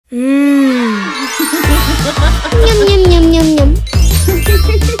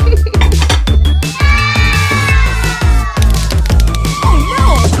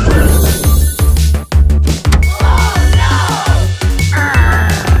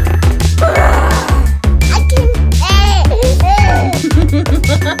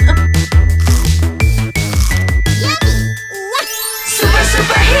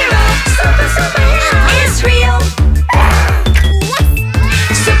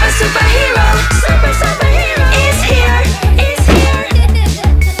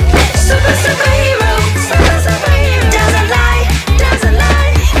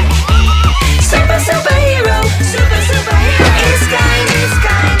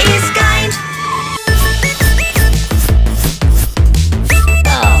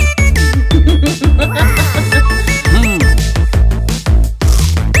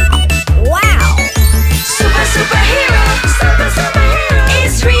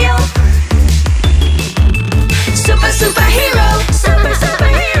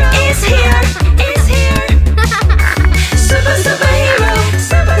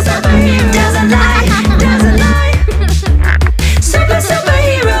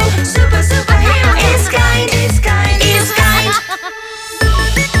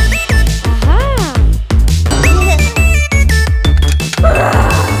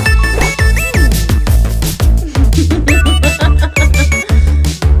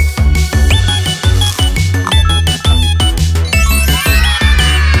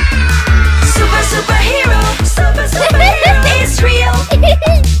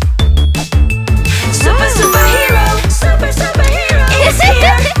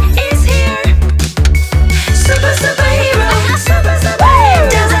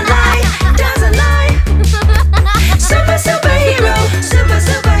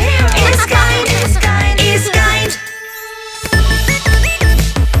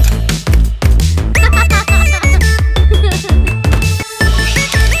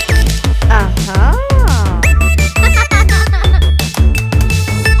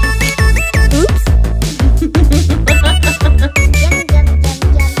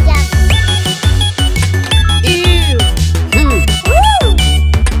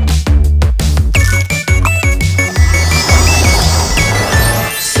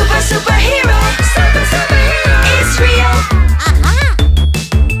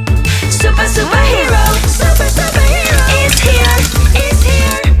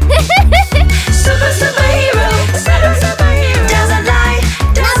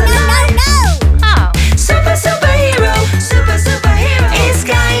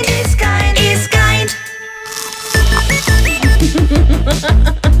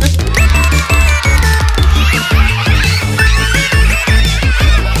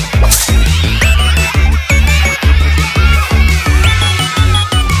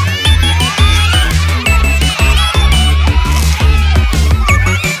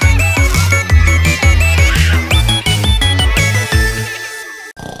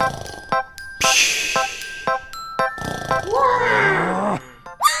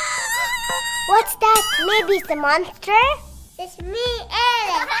Maybe it's a monster? It's me,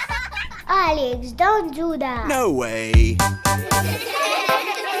 Alex. Alex, don't do that. No way.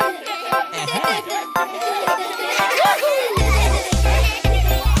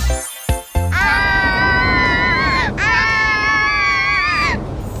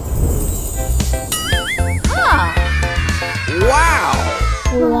 Wow!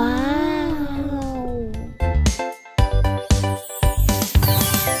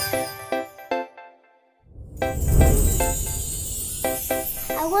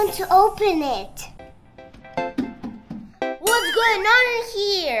 I want to open it. What's going on in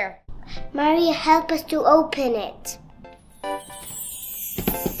here? Maria, help us to open it.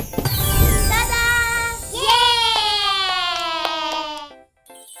 Ta-da! Yay!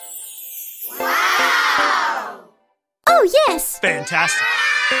 Wow! Oh, yes! Fantastic!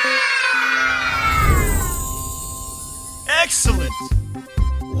 Excellent!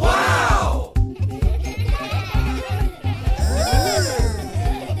 Wow!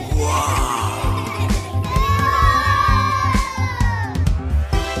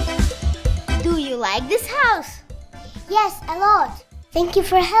 Do you like this house? Yes, a lot. Thank you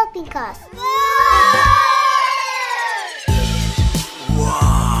for helping us.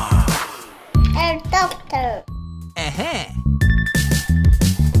 Wow! Our doctor.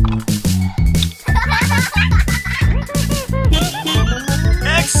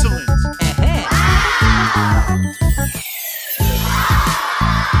 Excellent!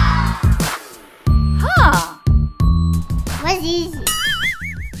 Was easy.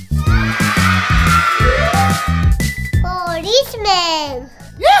 Policeman.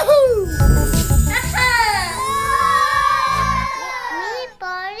 Yahoo! Me,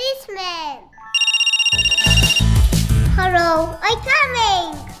 policeman. Hello, I'm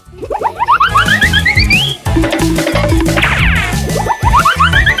coming.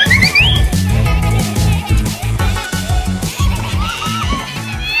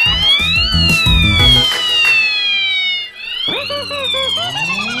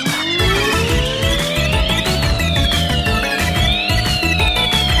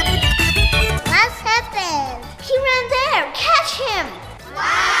 What's happened? He ran there. Catch him.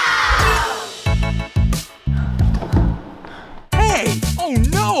 Wow! Hey! Oh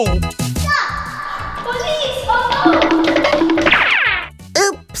no! Stop! Police! Oh no!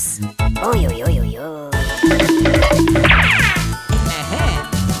 Oops! Oh, yo, yo, yo, yo.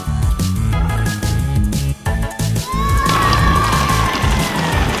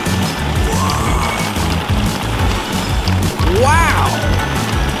 Wow!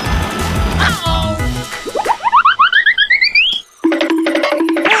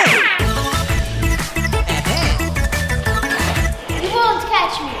 You won't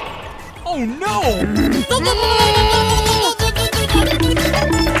catch me. Oh no!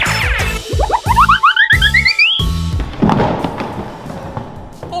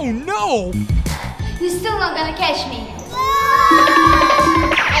 Oh no! You're still not gonna catch me.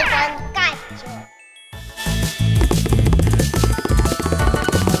 I can't catch you.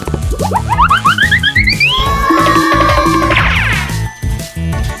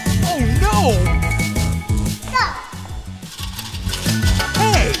 Oh no! Stop!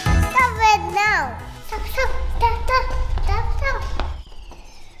 Hey! Stop it now! Stop, stop, stop, stop, stop, stop.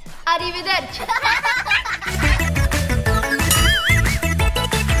 Arrivederci.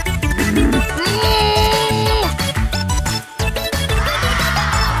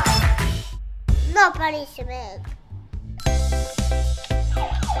 No policeman.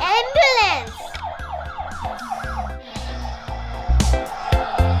 Ambulance!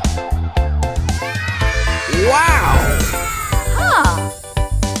 Wow!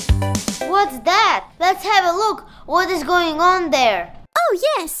 What's that? Let's have a look. What is going on there? Oh,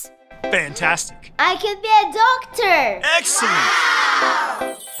 yes! Fantastic! I can be a doctor. Excellent!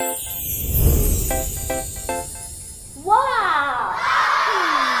 Wow!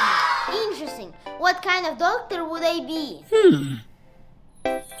 Interesting. What kind of doctor would I be?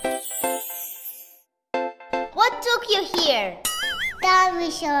 What took you here?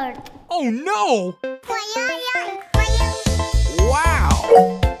 Tummy short. Oh no!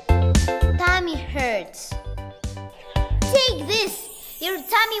 Wow! Tummy hurts. Take this. Your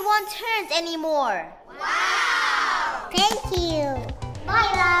tummy won't hurt anymore. Wow! Thank you.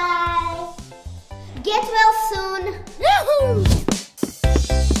 Bye-bye. Get well soon. Yahoo!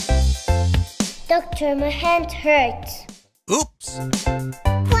 Doctor, my hand hurts. Oops!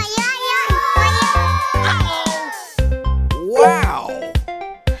 Wow!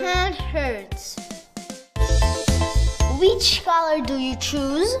 Hand hurts. Which color do you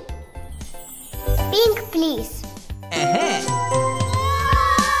choose? Pink, please.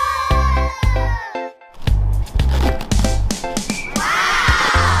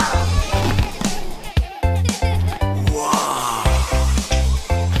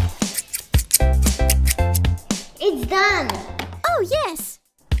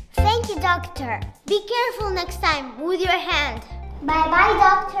 doctor. Be careful next time with your hand. Bye-bye,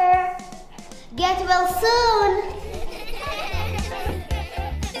 doctor. Get well soon.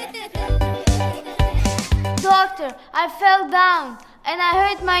 Doctor, I fell down and I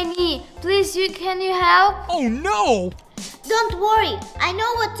hurt my knee. Please, can you help? Oh no! Don't worry, I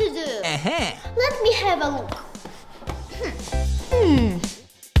know what to do. Let me have a look.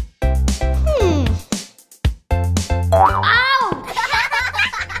 Ow!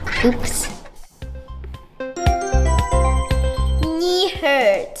 Oops. Knee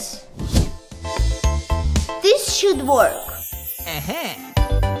hurts. This should work.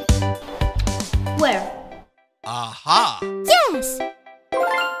 Where? Aha! Yes!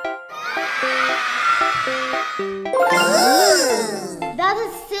 Does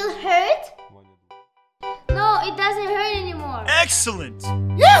it still hurt? No, it doesn't hurt anymore. Excellent!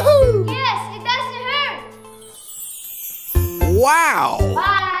 Yahoo! Yes, it doesn't hurt. Wow!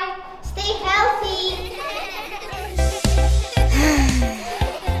 Bye. Stay healthy.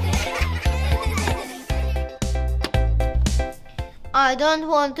 I don't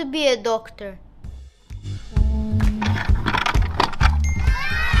want to be a doctor.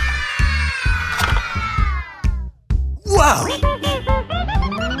 Wow!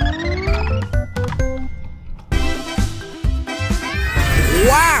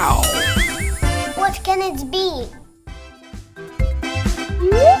 Wow! What can it be?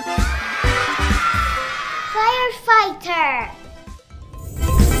 Firefighter!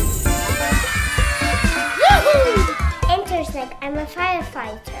 Interesting, I'm a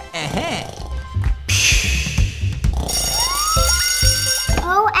firefighter.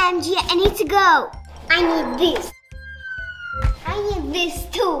 OMG, I need to go. I need this. I need this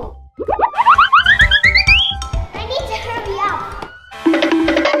too. I need to hurry up.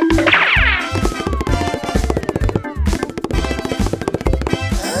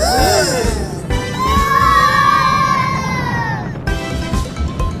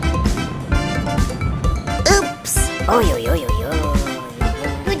 Oops! Oh, yo, yo, yo, yo.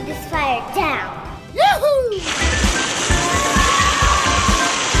 Put this fire down. Yahoo!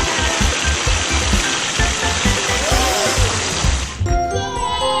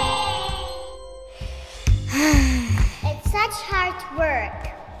 It's such hard work.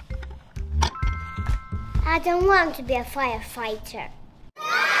 I don't want to be a firefighter.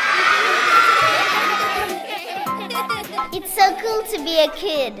 It's so cool to be a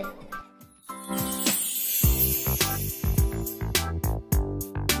kid.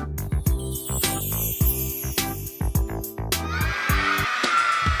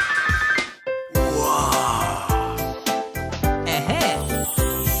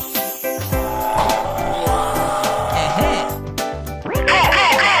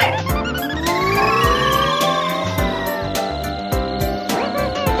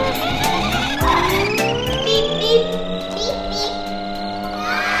 Beep, beep, beep, beep.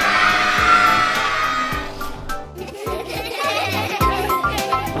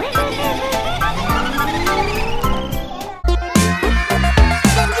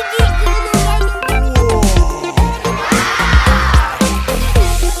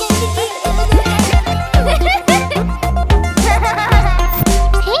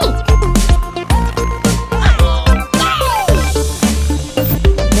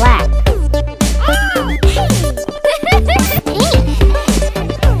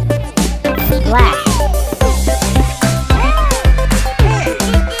 Black. Black.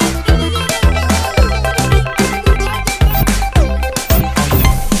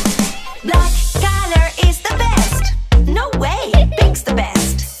 Black color is the best. No way, pink's the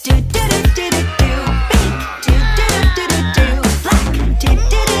best. Do do do do do do. Pink. Do do do do do do. Black. Do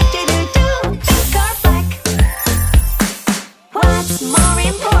do do do do do. Pink or black? What's more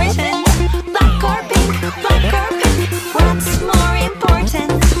important? Black or pink? Black or pink? What's more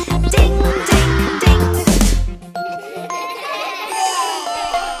important? Ding ding ding.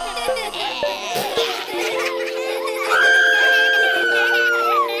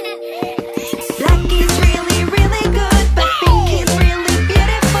 Black is really, really good, but pink is really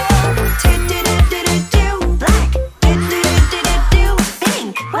beautiful. Do do do do do do. Black. Do do do do do do.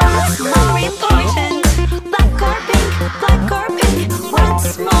 Pink. What's more important? Black or pink? Black or pink? What's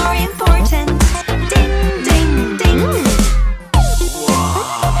more important? Ding ding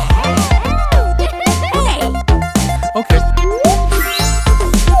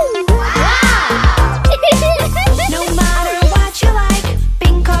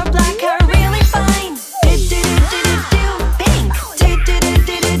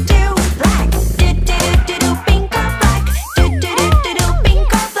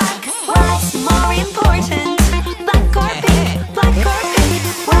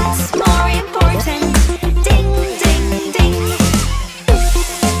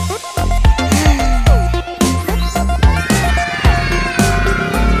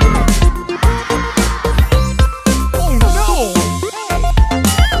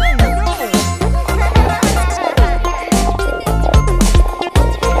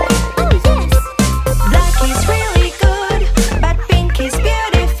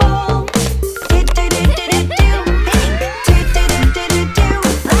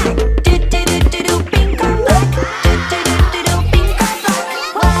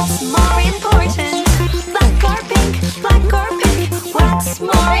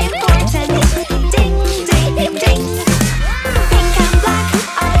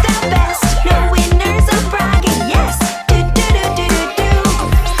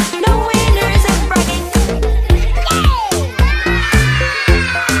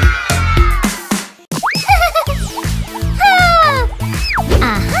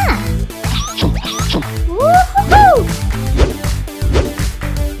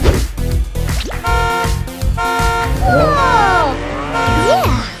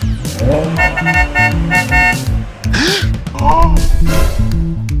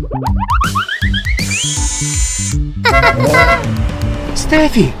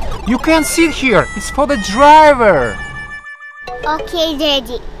Steffi, you can't sit here. It's for the driver. Okay,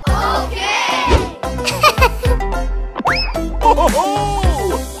 Daddy.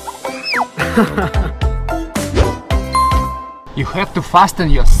 You have to fasten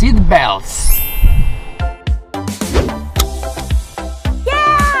your seat belts.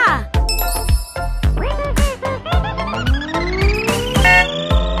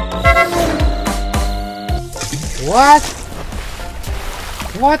 What?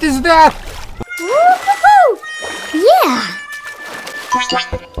 What is that? Woohoo! Yeah! Ta-da!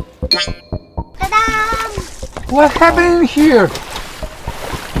 What happened here?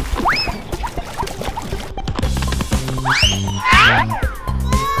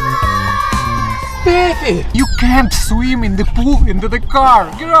 Steffi, you can't swim in the pool into the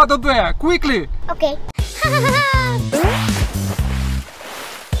car. Get out of there, quickly. Okay.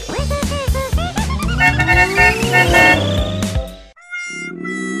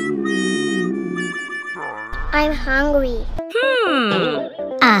 I'm hungry.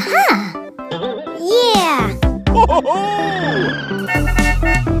 Aha! Yeah! Aha!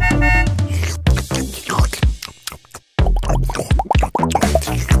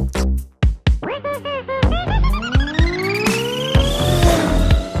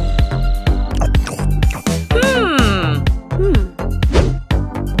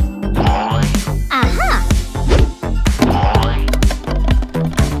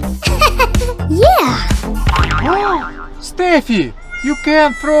 Yeah! Steffi, you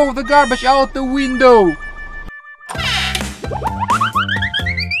can't throw the garbage out the window.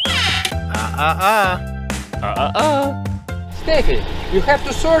 Steffi, you have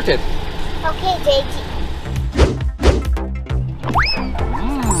to sort it. Okay, Daddy.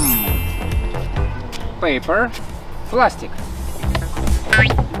 Paper, plastic,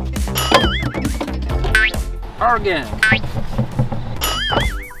 organic.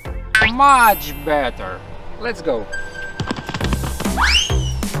 Much better. Let's go.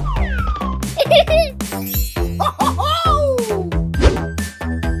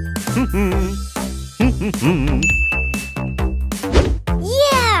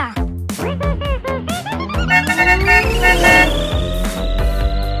 Yeah!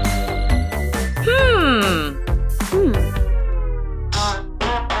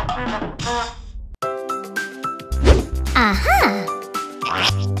 Aha!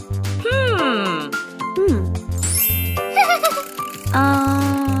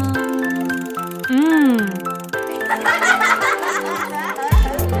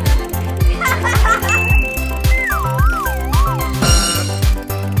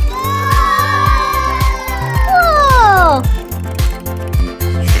 Whoa!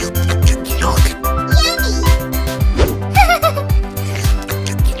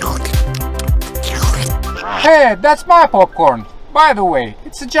 Hey, that's my popcorn. By the way,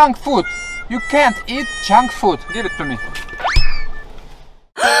 it's a junk food. You can't eat junk food. Give it to me.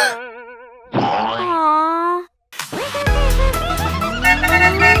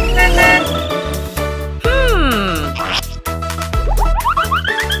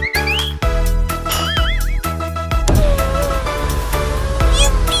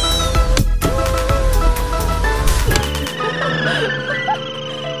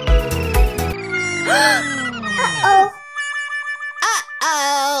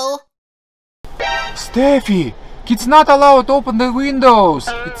 Steffi, kids not allowed to open the windows.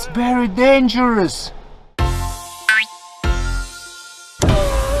 It's very dangerous.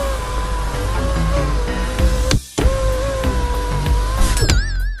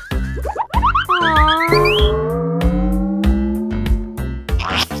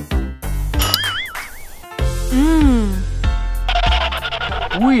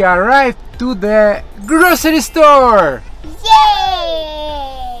 We arrived to the grocery store. Yay!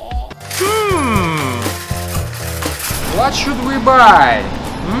 What should we buy?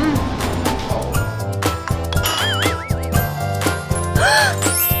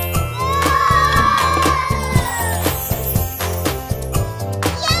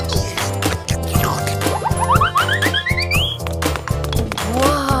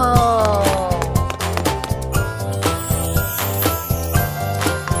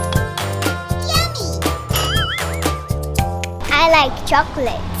 I like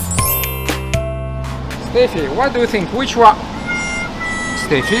chocolates. Steffi, what do you think? Which one?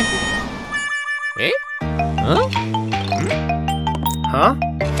 Steffi? Eh? Huh? Huh?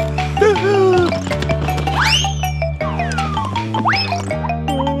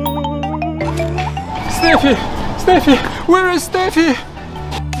 Steffi! Steffi! Where is Steffi?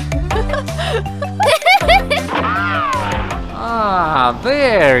 Ah,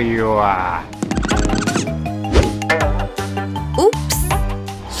 there you are.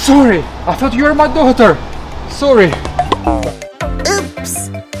 Sorry, I thought you were my daughter. Sorry. Oops.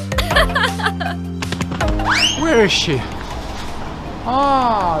 Where is she?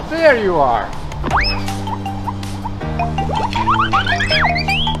 Ah, there you are.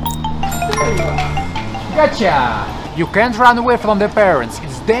 There you are. Gotcha. You can't run away from the parents.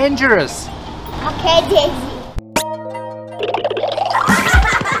 It's dangerous. Okay, Daisy.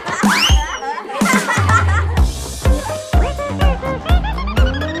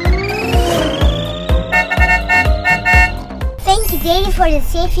 Thank you, Daisy, for the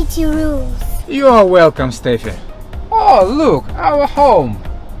safety rules. You are welcome, Steffi. Oh, look, our home.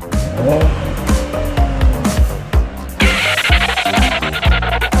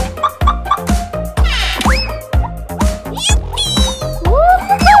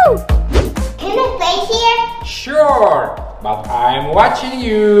 Woohoo! Can I play here? Sure, but I'm watching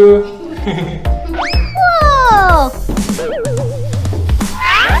you. Whoa!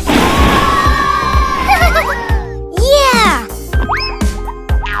 Yeah!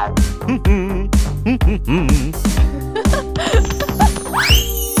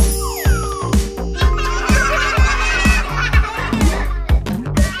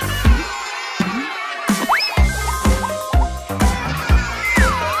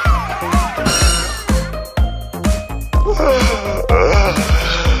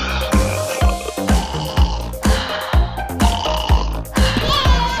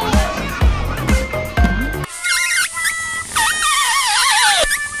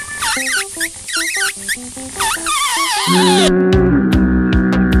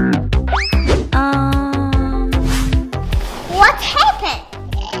 What happened?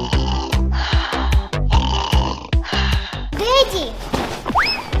 Daddy!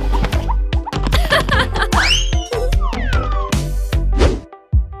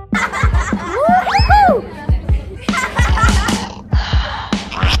 Woohoo!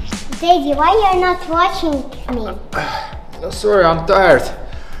 Daddy, why you're not watching me? Sorry, I'm tired.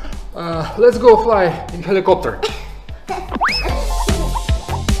 Let's go fly in helicopter.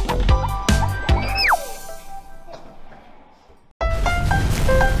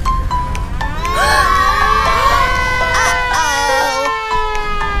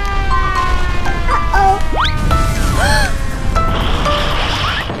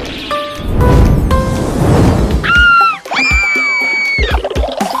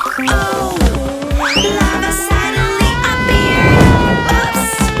 Lava suddenly appeared. Oops.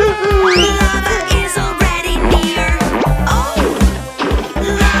 Lava is already near.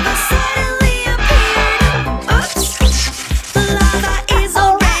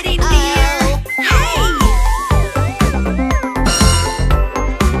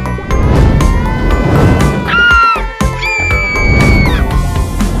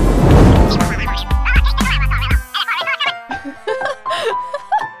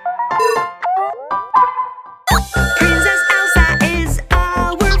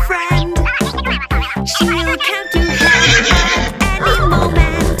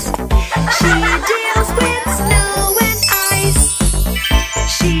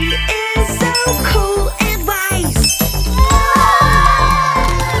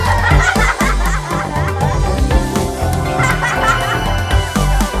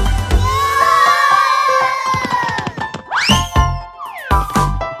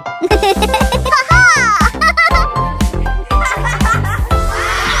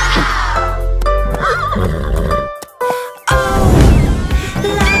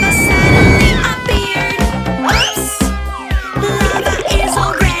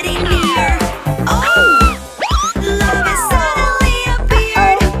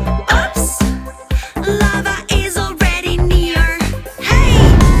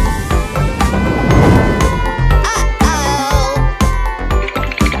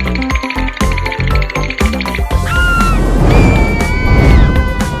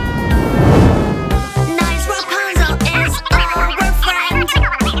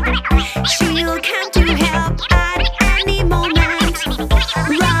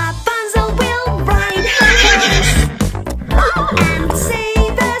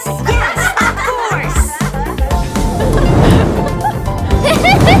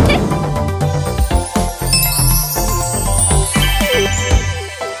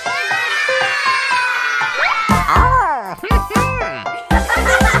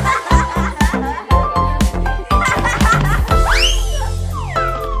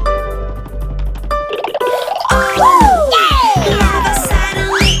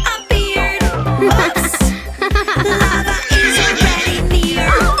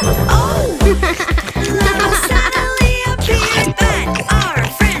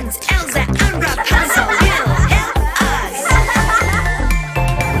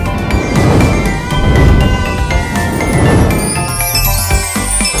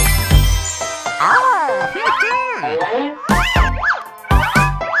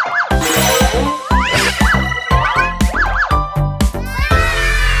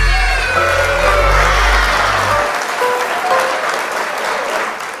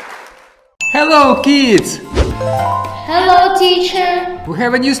 Hello, kids! Hello, teacher. We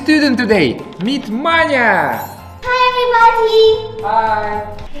have a new student today. Meet Mania! Hi, everybody.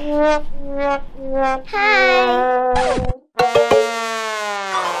 Hi! Hi.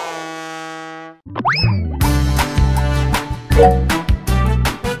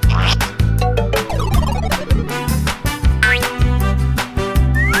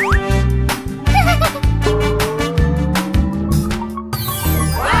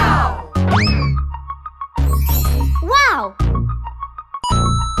 Wow.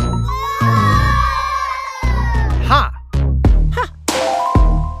 Ha!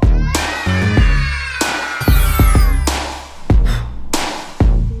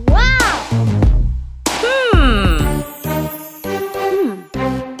 Wow.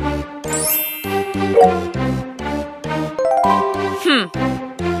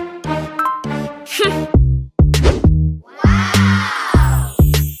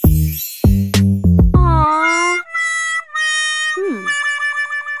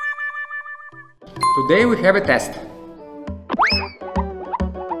 Today we have a test.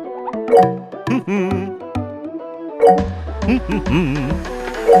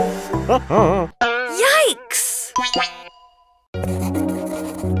 Yikes!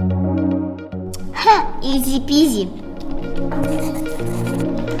 Easy peasy.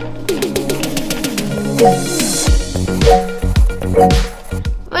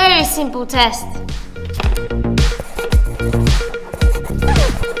 Very simple test.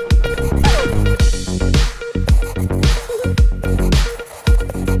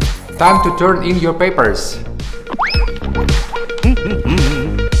 Time to turn in your papers.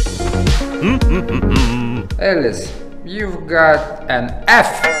 Alice, you've got an F.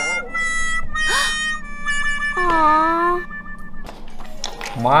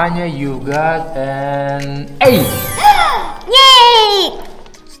 Mania, you've got an A. Yay!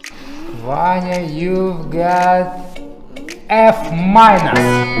 Vania, you've got F minus.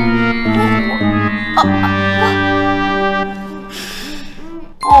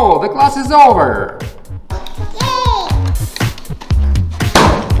 Oh, the class is over.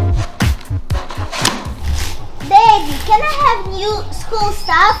 Baby, can I have new school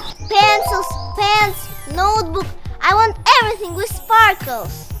stuff? Pencils, pens, notebook. I want everything with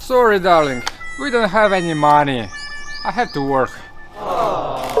sparkles. Sorry, darling. We don't have any money. I have to work.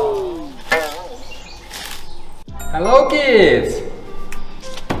 Hello, kids.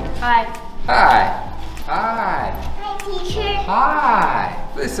 Hi. Hi. Hi. Hi, teacher. Hi.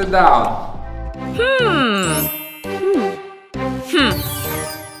 Please sit down.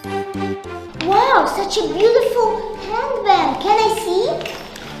 Wow, such a beautiful handband. Can I see?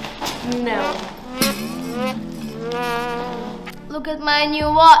 No. Look at my new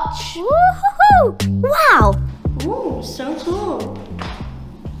watch. Woohoo! Wow! Ooh, so cool.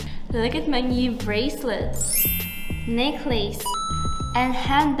 Look at my new bracelets, necklace, and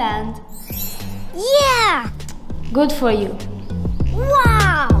handband. Yeah! Good for you.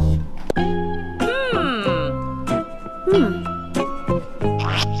 Wow!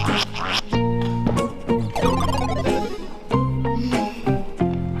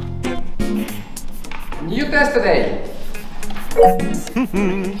 New test today.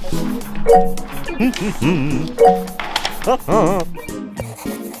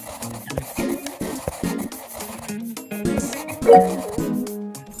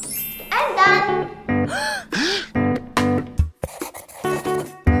 I'm done.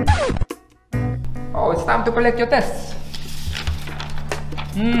 Oh, it's time to collect your tests.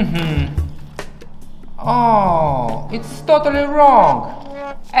 Oh, it's totally wrong.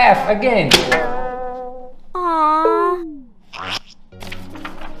 F again.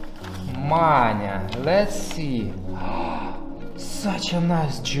 Mania, let's see. Such a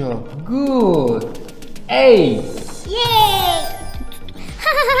nice job. Good. A. Yay!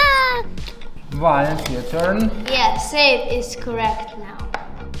 Vania, it's your turn. Yeah, say it is correct now.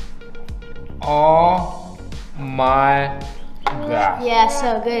 Oh my God. Yeah,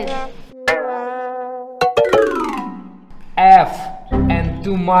 so good. F and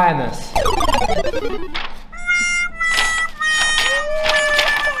 2 minus.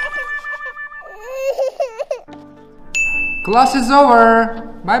 Class is over.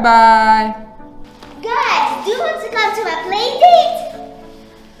 Bye bye. Guys, do you want to come to my play date?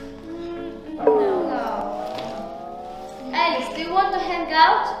 Alice, do you want to hang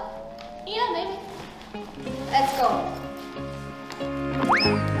out? Yeah, maybe. Let's go.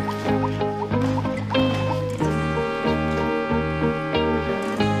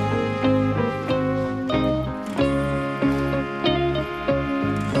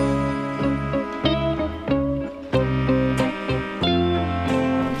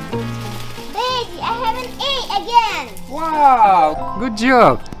 Good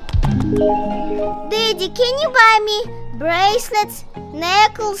job. Daddy, can you buy me bracelets,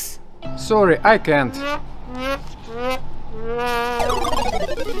 necklaces? Sorry, I can't.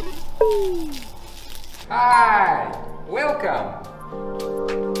 Hi, welcome.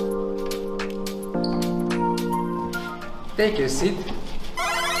 Take your seat.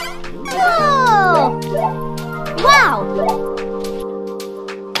 Oh! Wow!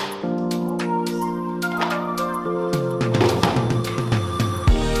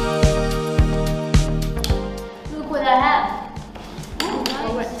 Look what I have. Oh,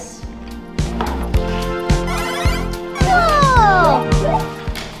 nice. Whoa!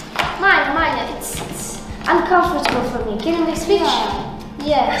 Mania, it's uncomfortable for me. Can you switch?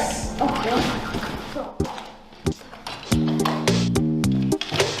 Yes. Okay.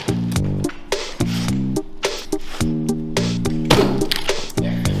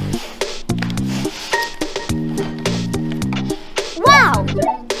 Wow!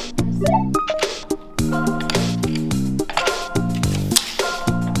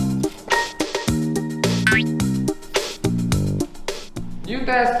 New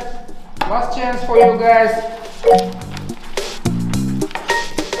test. Last chance for you guys.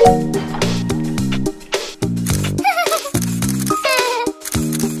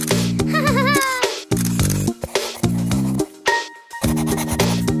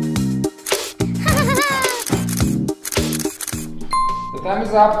 The time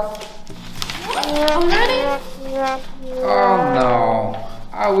is up. Already? Oh no.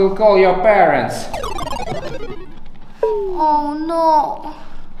 I will call your parents. Oh no.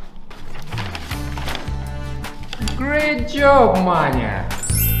 Great job, Mania.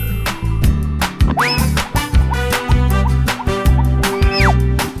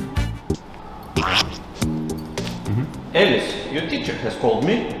 Alice, your teacher has called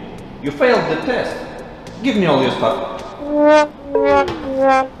me. You failed the test. Give me all your stuff.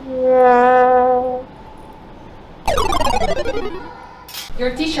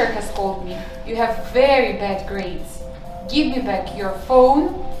 Your teacher has called me. You have very bad grades. Give me back your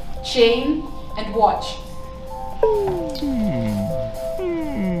phone, chain, and watch.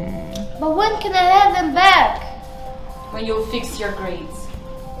 But when can I have them back? When you'll fix your grades.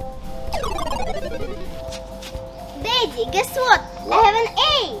 Daddy, guess what? I have an A!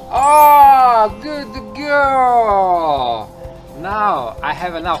 Oh, good girl! Now I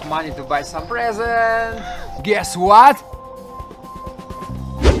have enough money to buy some presents. Guess what?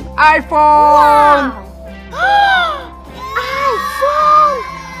 iPhone! iPhone!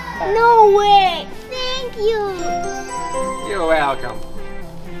 No way! Thank you! You're welcome.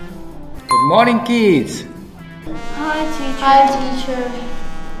 Good morning, kids. Hi, teacher. Hi, teacher.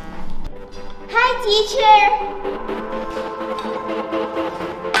 Hi, teacher!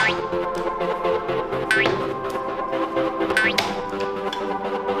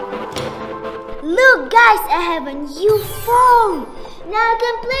 Look, guys, I have a new phone! Now I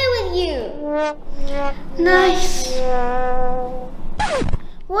can play with you! Nice.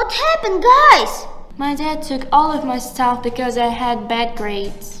 What happened, guys? My dad took all of my stuff because I had bad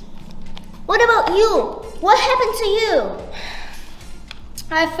grades. What about you? What happened to you?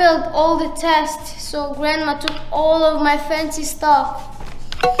 I failed all the tests, so Grandma took all of my fancy stuff.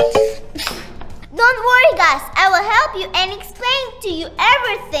 Don't worry, guys. I will help you and explain to you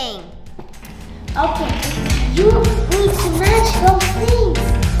everything. Okay, you need to match those things.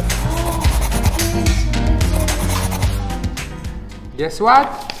 Guess what?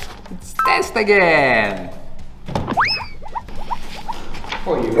 It's test again.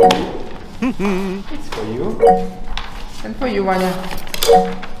 For you. It's for you. And for you, Vania.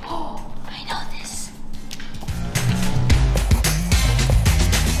 Oh, I know this.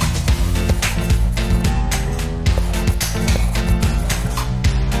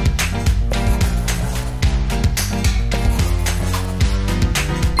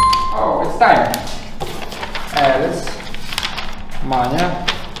 Oh, it's time. Alice, Mania,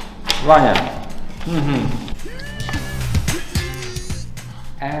 Vania.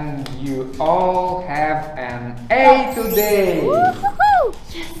 And you all have an A today.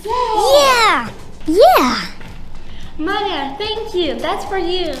 Yeah! Yeah! Mania, thank you. That's for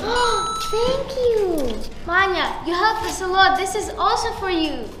you. Thank you! Mania, you helped us a lot. This is also for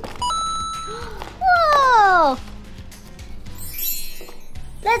you. Whoa!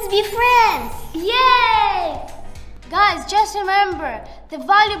 Let's be friends! Yay! Guys, just remember, the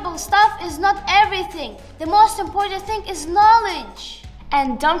valuable stuff is not everything. The most important thing is knowledge.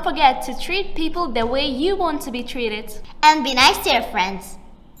 And don't forget to treat people the way you want to be treated. And be nice to your friends.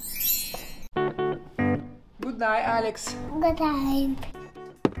 Good night, Alex. Good night.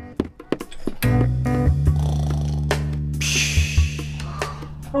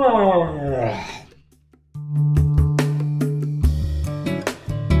 Alex!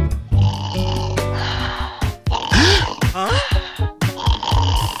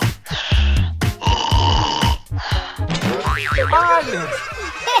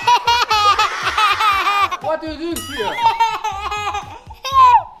 What are you doing here?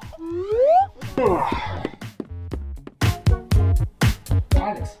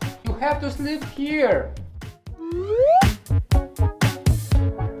 Alex, you have to sleep here.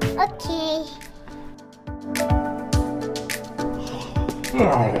 Okay.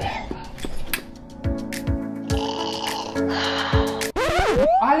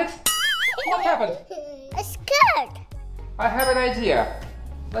 Alex, what happened? I'm scared. I have an idea.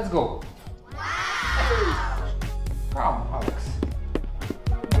 Let's go. Come, Alex.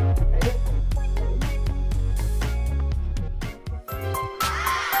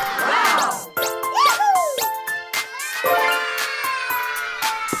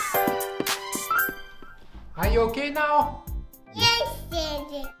 Are you okay now? Yes,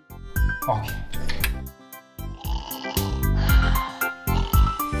 Daddy. Okay.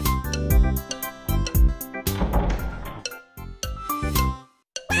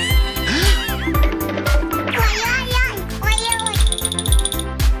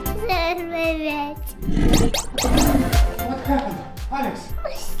 What happened, Alex?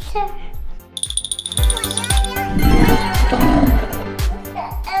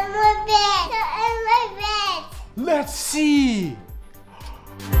 Let's see.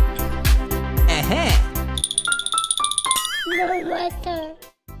 No monster.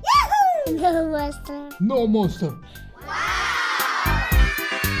 No monster. No monster.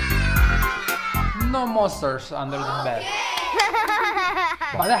 No monsters under the bed.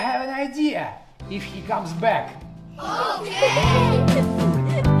 But I have an idea. If he comes back.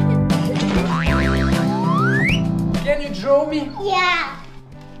 Can you draw me? Yeah.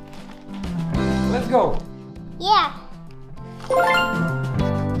 Let's go. Yeah.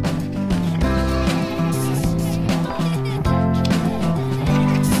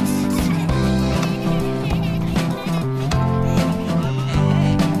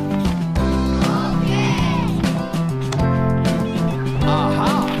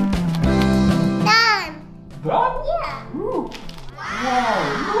 Done. Done? Yeah. Ooh.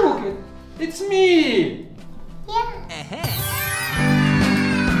 Wow, look, it's me. Yeah.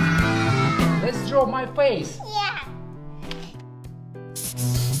 Let's draw my face. Yeah.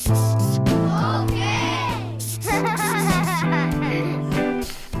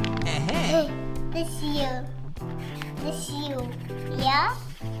 This you. This you. Yeah?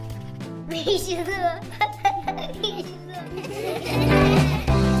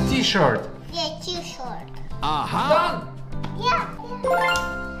 T-shirt. Yeah, too short. Done. Yeah.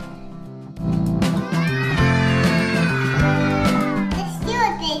 Let's do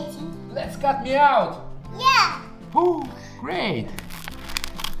it, Daisy. Let's cut me out. Yeah. Ooh, great.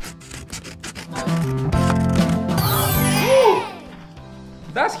 Ooh.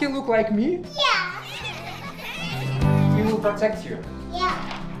 Does he look like me? Yeah. He will protect you. Yeah.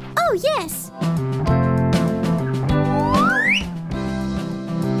 Oh, yes!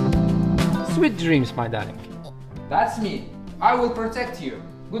 Sweet dreams, my darling. That's me. I will protect you.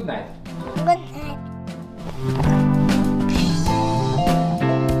 Good night. Good night.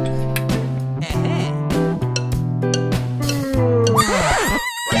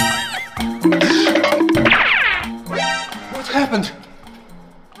 What happened?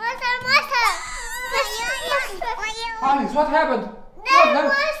 Monster. Alice, what happened? There's What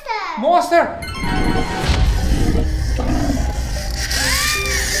monster. Monster!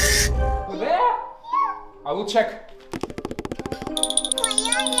 You there? I will check.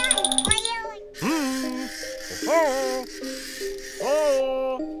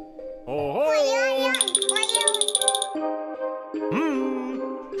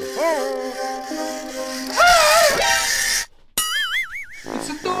 It's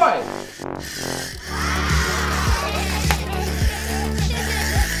a toy!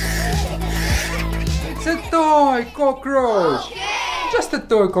 It's a toy cockroach! Just a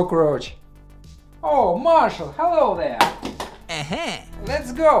toy cockroach. Oh, Marshall, hello there.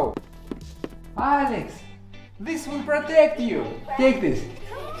 Let's go. Alex, this will protect you. Take this.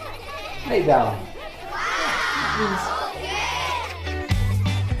 Lay down. Please.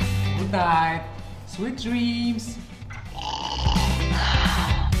 Good night. Sweet dreams.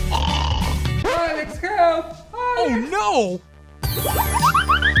 Alex, help! Alex. Oh no!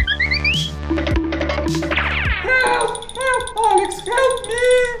 Help! Help! Alex, help me!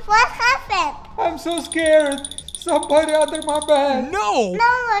 What happened? I'm so scared. Somebody under my bed. No!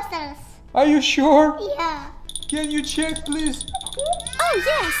 No monsters. Are you sure? Yeah. Can you check, please? Oh,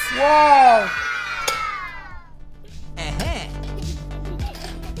 yes. Wow!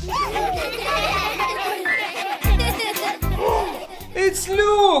 It's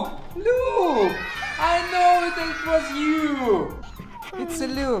Luke! Luke! I know it was you! It's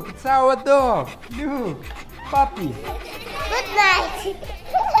Luke, it's our dog. Luke, puppy. Good night.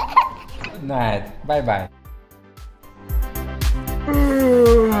 Good night. Bye bye.